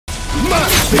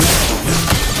What?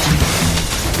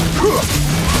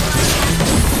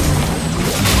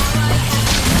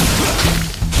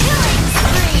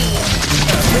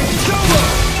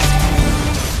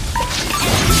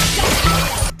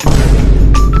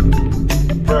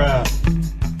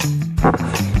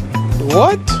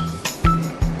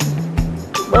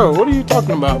 Bro, what are you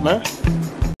talking about, man?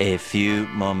 A few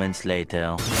moments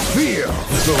later. Feel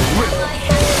the rhythm.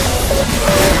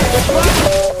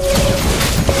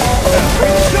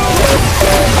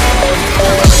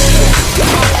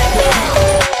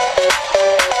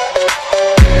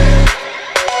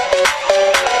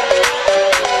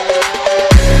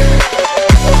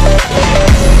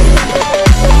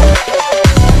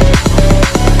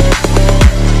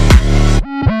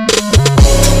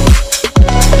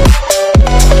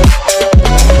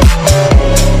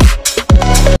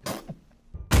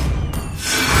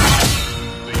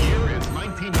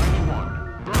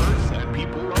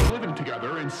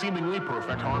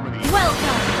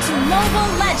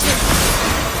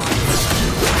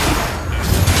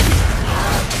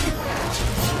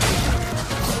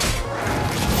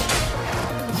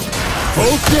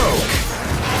 Full stroke!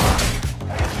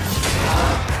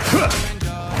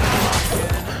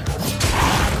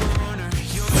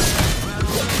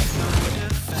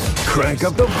 Crank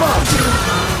up the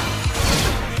volume!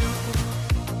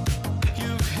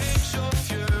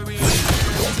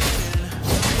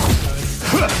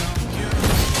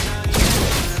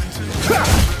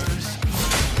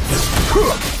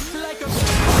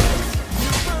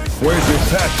 Where's your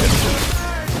passion?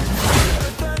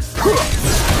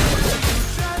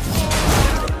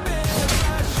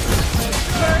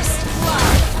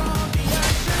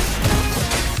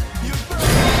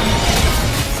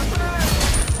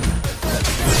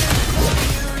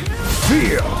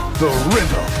 Feel the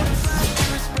rhythm.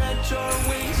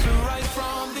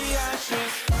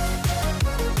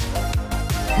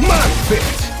 My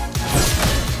fit.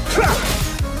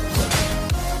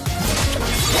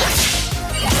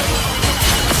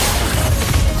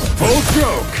 Full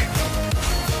stroke.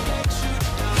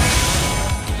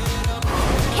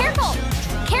 Careful!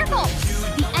 Careful!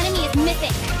 The enemy is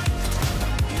missing.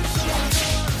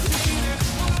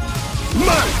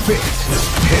 My fit.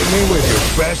 Hit me with your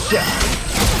best shot.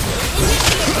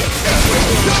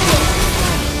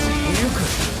 You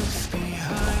could.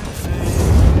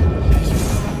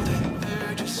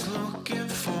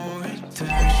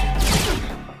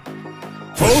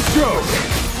 Full stroke.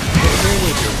 Hit me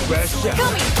with your best shot.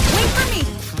 Coming! Wait for me!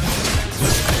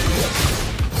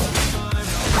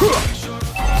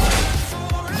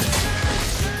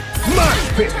 My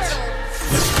fit.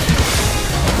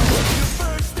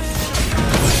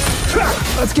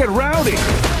 Let's get rowdy!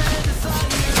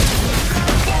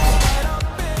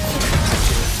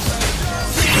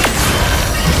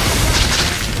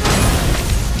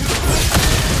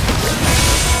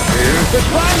 Here's the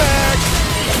climax!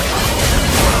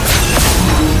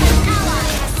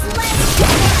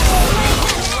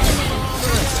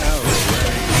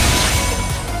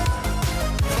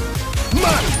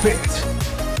 My fit!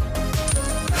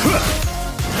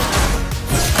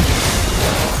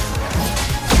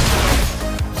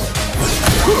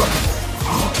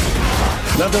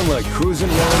 Nothing like cruising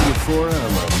around Euphoria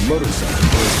on a motorcycle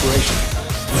for inspiration.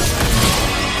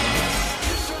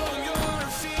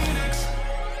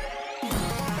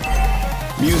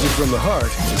 Music from the heart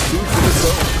is food for the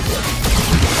soul.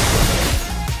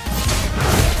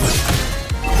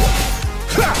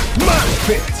 Ha! My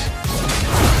fit!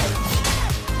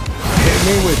 Hit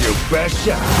me with your best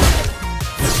shot.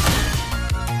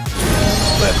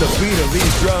 Let the beat of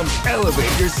these drums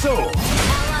elevate your soul.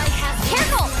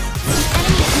 Careful! The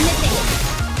enemy is missing.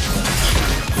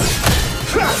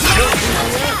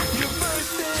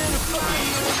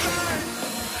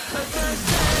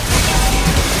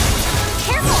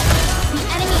 Careful! The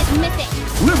enemy is missing.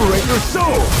 Liberate your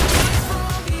soul!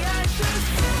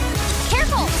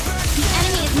 Careful! The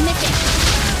enemy is missing.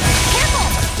 Careful!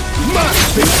 My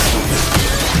feet!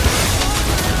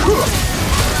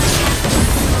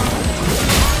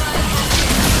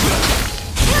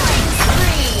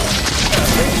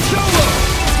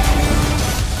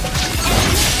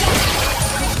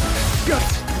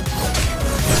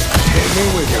 Hit me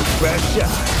with your best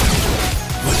shot.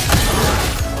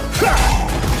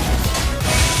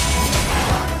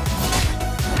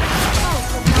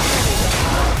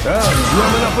 I'm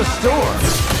drumming up a storm.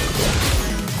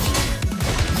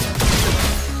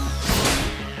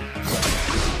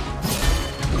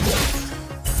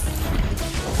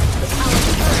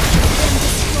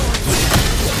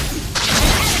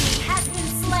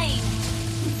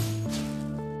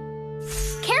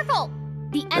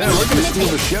 The Yeah, we're gonna steal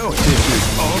the show at this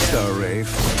year's All-Star Rave.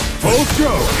 Full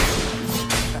stroke!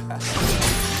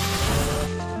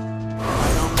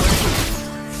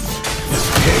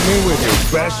 Hit me with your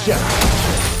best shot.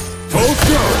 Full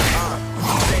stroke!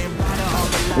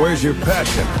 Where's your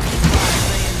passion?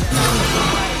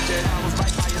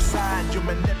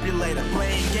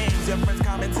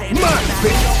 My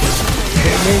bitch!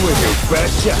 Hit me with your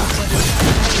best shot.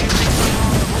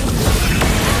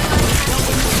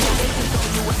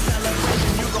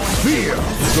 Feel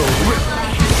the rip.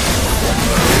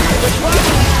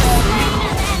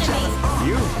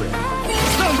 You've been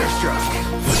thunderstruck.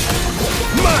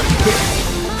 My bitch!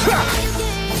 Ha!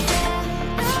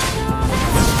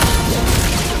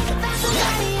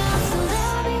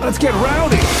 Let's get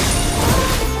rowdy.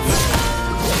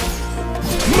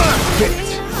 My bitch!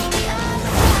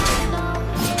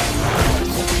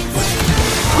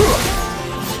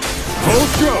 Full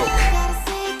stroke!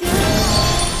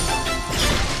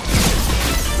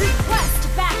 Request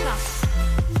backup.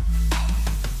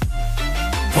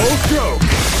 Full stroke!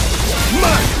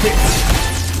 My bitch!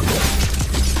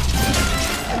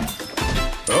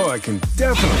 Oh, I can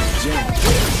definitely jam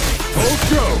this. Full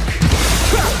stroke!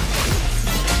 Ha!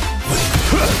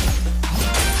 Ha!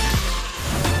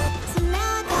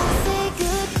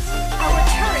 Our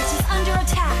turret is under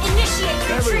attack. Initiate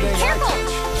retreat. Everything I Careful! touch.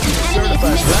 The enemy is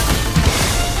missing.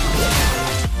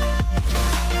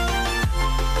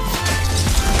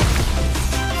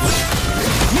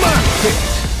 My bitch!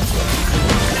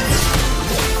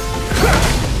 Ha!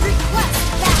 Request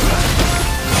backup.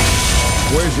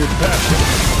 Where's your passion?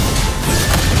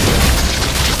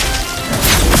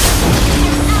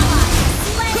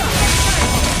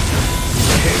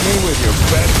 Hit me with your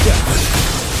best shot.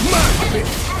 My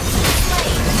bitch!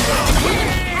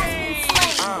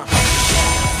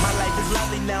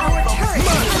 Our turret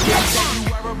is under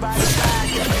attack.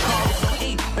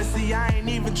 But see, I ain't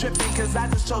even tripping, cause I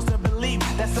just chose to believe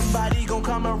that somebody gon'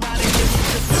 come around and give me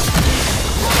just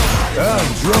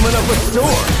I'm drumming up a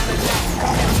storm.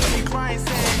 crying,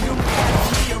 saying you me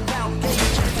around, gave me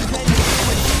chances, made me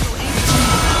do it, you easy.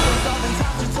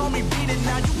 Oftentimes you told me beat it,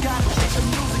 now you gotta take the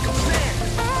music, I'm saying.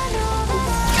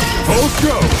 Full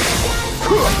stroke!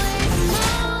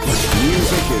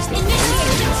 Music is the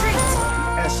Initiate retreat.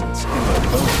 essence in the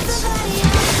bones.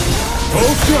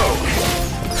 Full stroke!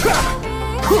 Ha!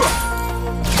 Huh!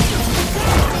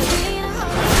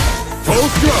 Full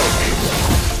stroke!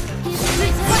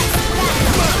 Request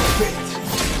backup.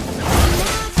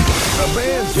 A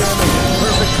band jamming in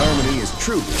perfect harmony is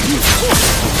truly beautiful.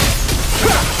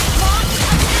 Ha!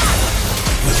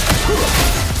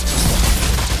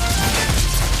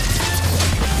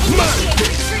 Initiate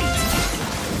retreat.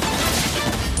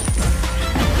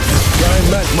 Try and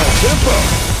match my tempo.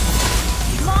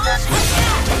 Launch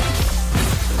attack.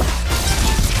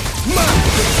 My An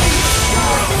enemy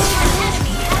has been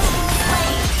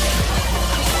slain.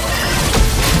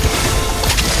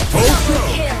 full Double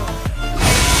stroke. kill.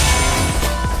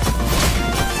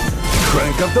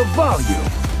 Crank up the volume.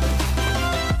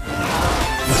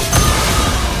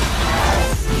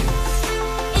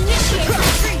 Initiate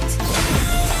retreat.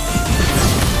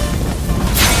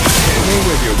 Hit me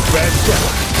with your best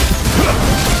shot.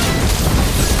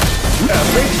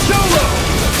 Epic solo.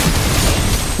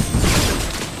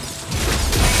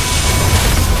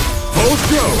 Full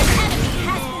stroke. Enemy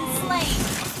has been slain.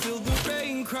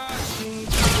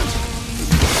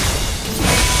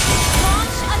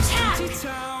 Launch attack.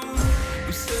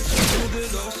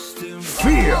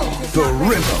 Feel the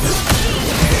rhythm.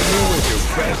 Hit me with your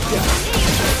best shot.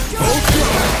 Full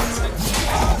stroke.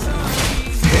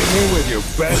 Hit me with your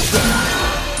best shot.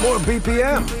 More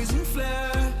BPM.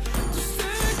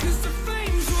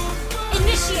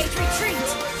 Initiate retreat.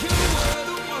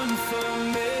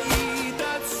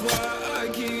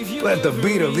 Let the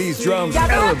beat of these drums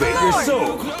elevate your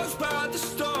soul.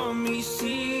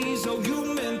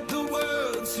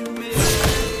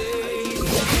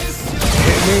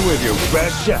 Hit me with your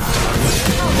best shot.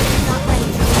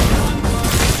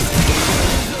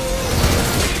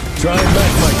 Try and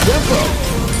match my tempo.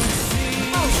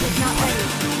 Ultimate not ready.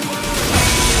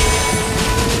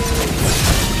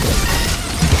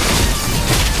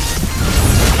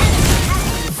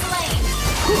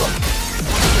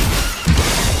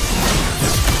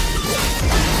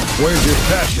 Where's your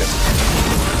passion?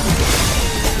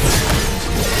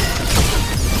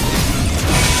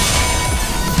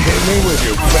 Hit me with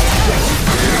your best shot.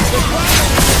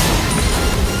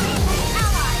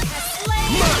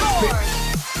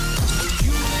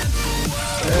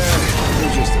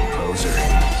 You're just a poser.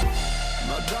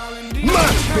 My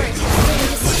bitch.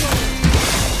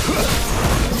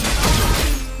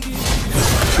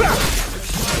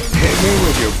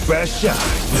 your best shot.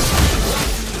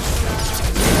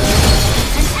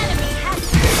 An enemy has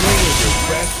Hit me with your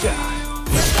best shot.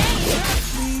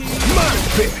 Mosh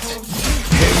pit.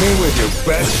 Hit me with your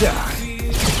best shot.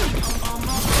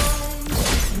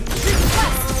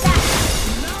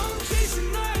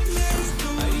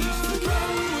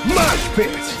 Mosh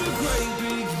pit.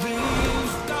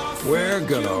 We're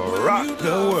gonna rock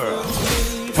the world.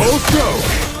 Full stroke.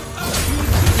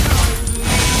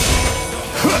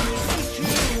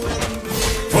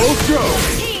 Full stroke.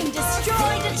 team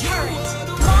destroyed a turret.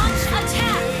 Launch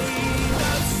attack.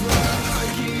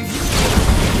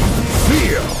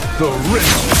 Feel the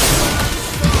rhythm.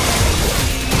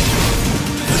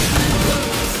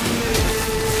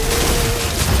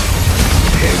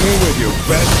 Hit me with your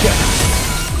best shot.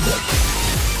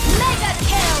 Mega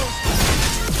kill.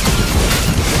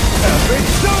 Epic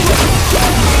solo.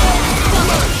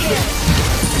 Double kill.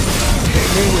 Hit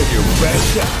me with your best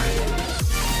shot.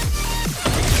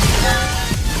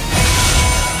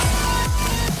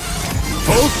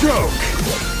 Full stroke.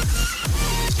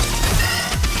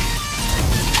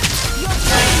 Your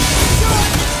team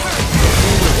destroyed the turret. Hit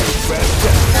me with your best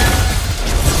shot.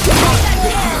 Mega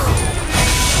kill.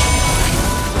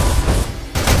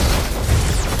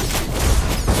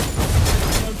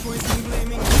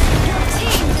 Your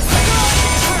team destroyed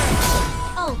the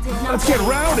turret. Ult did not Let's get work.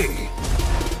 rowdy.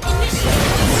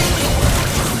 Initiate.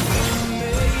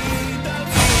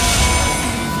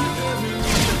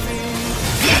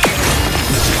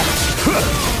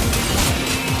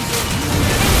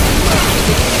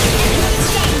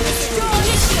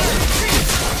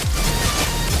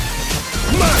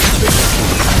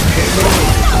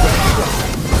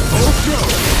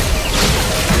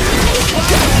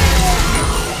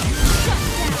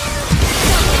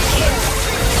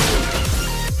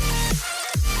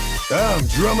 I'm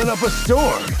drumming up a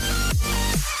storm.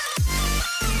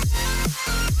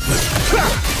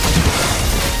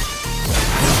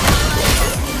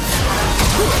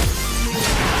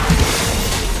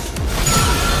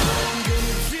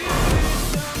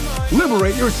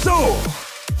 Liberate your soul.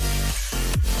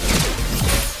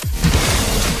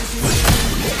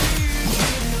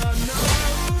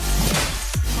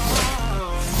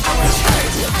 Our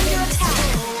turret is under attack.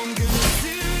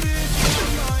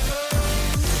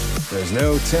 There's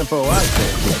no tempo I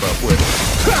can't keep up with.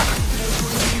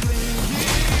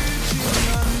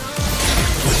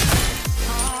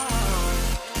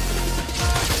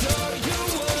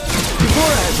 Before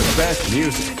I had the best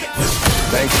music,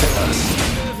 thanks to us.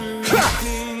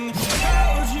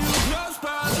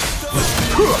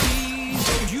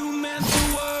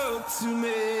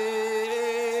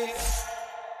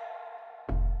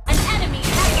 An enemy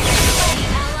has been slain.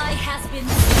 Ally has been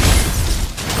slain.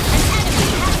 An enemy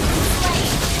has been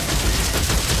slain.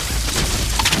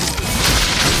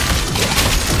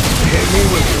 Hit me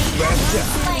with your best shot.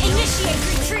 Initiate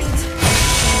retreat.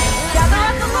 Gather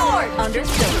up the Lord.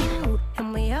 Understood. And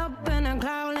we open our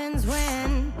clouds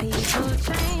when people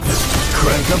change.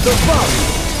 Crank up the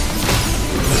volume.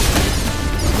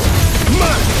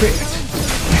 Mosh pit.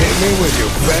 Hit me with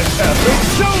your best epic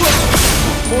solo.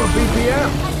 More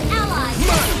BPM. An ally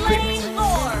has slain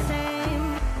Lord.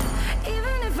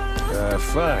 Even if I lose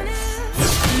Fine.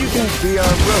 You can be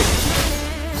our rope.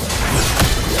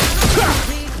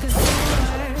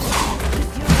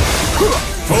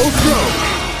 Full stroke.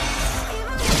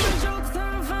 jokes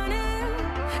are funny, and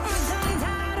I'm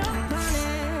tired of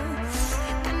running.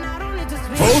 And I don't need to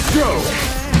speak. Full stroke.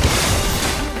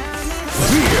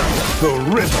 Feel the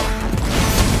rhythm.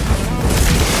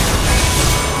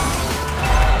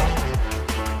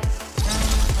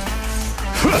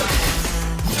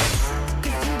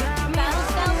 Battle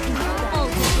spell.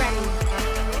 Ult is ready.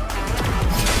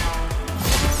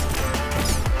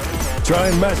 Try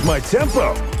and match my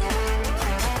tempo.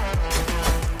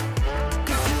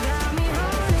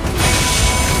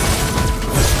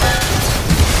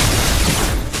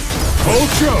 Full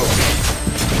stroke.